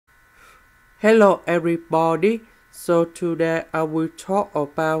Hello everybody, so today I will talk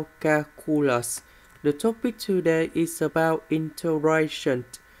about calculus. The topic today is about integration.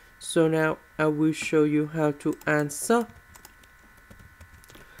 So now I will show you how to answer.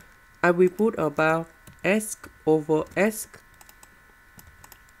 I will put about s over s.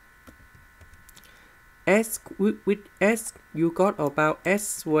 With s you got about s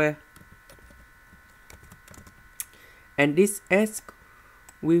squared. And this s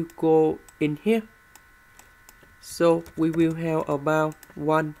will go in here. So we will have about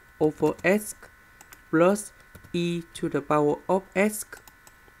 1 over s plus e to the power of s.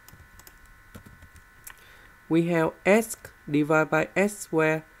 We have s divided by s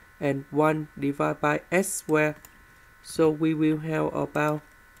squared and 1 divided by s squared. So we will have about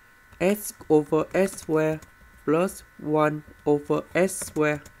s over s squared plus 1 over s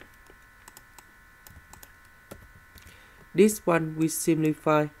squared. This one we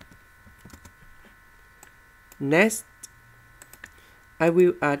simplify. Next, I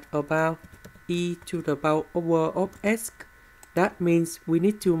will add about e to the power over of s. That means we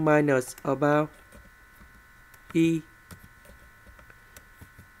need to minus about e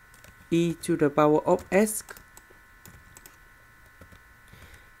to the power of s.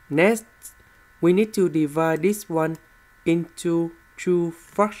 Next, we need to divide this one into two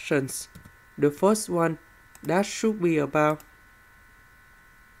fractions. The first one, that should be about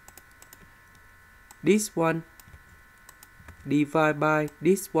this one divided by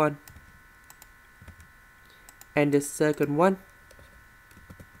this one. And the second one,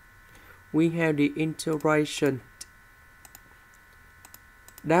 we have the integration.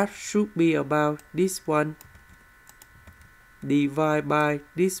 That should be about this one divided by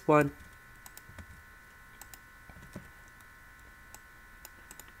this one.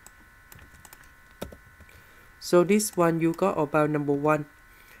 So this one you got about number 1.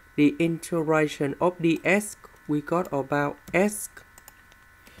 The integration of the s, we got about s.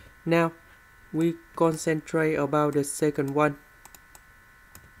 Now we concentrate about the second one.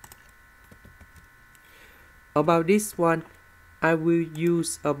 About this one, I will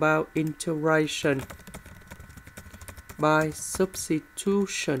use about integration by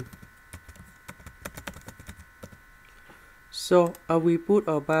substitution. So I will put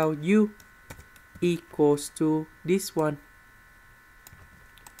about u equals to this one.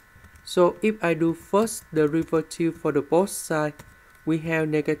 So if I do first derivative for the both sides, we have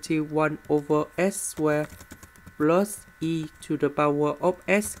negative 1 over s squared plus e to the power of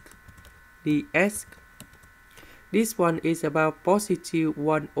s ds. This one is about positive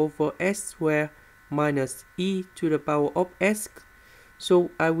 1 over s squared minus e to the power of s. So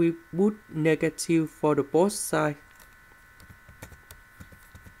I will put negative for the both sides.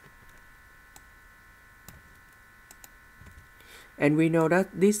 And we know that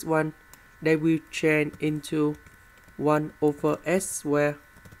this one, they will change into 1 over s squared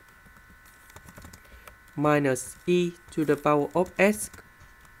minus e to the power of s.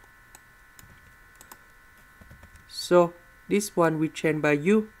 So this one we change by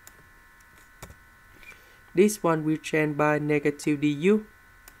u. This one we change by negative du.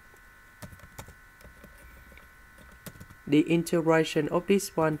 The integration of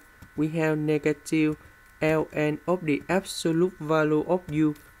this one, we have negative ln of the absolute value of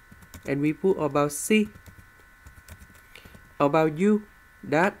u. And we put about c. About u,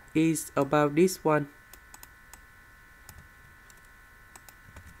 that is about this one.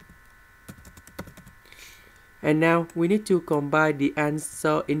 And now we need to combine the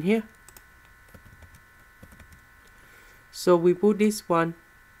answer in here. So we put this one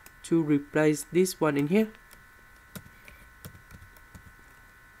to replace this one in here.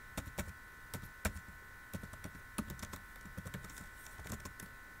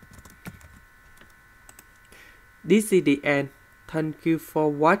 This is the end. Thank you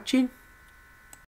for watching.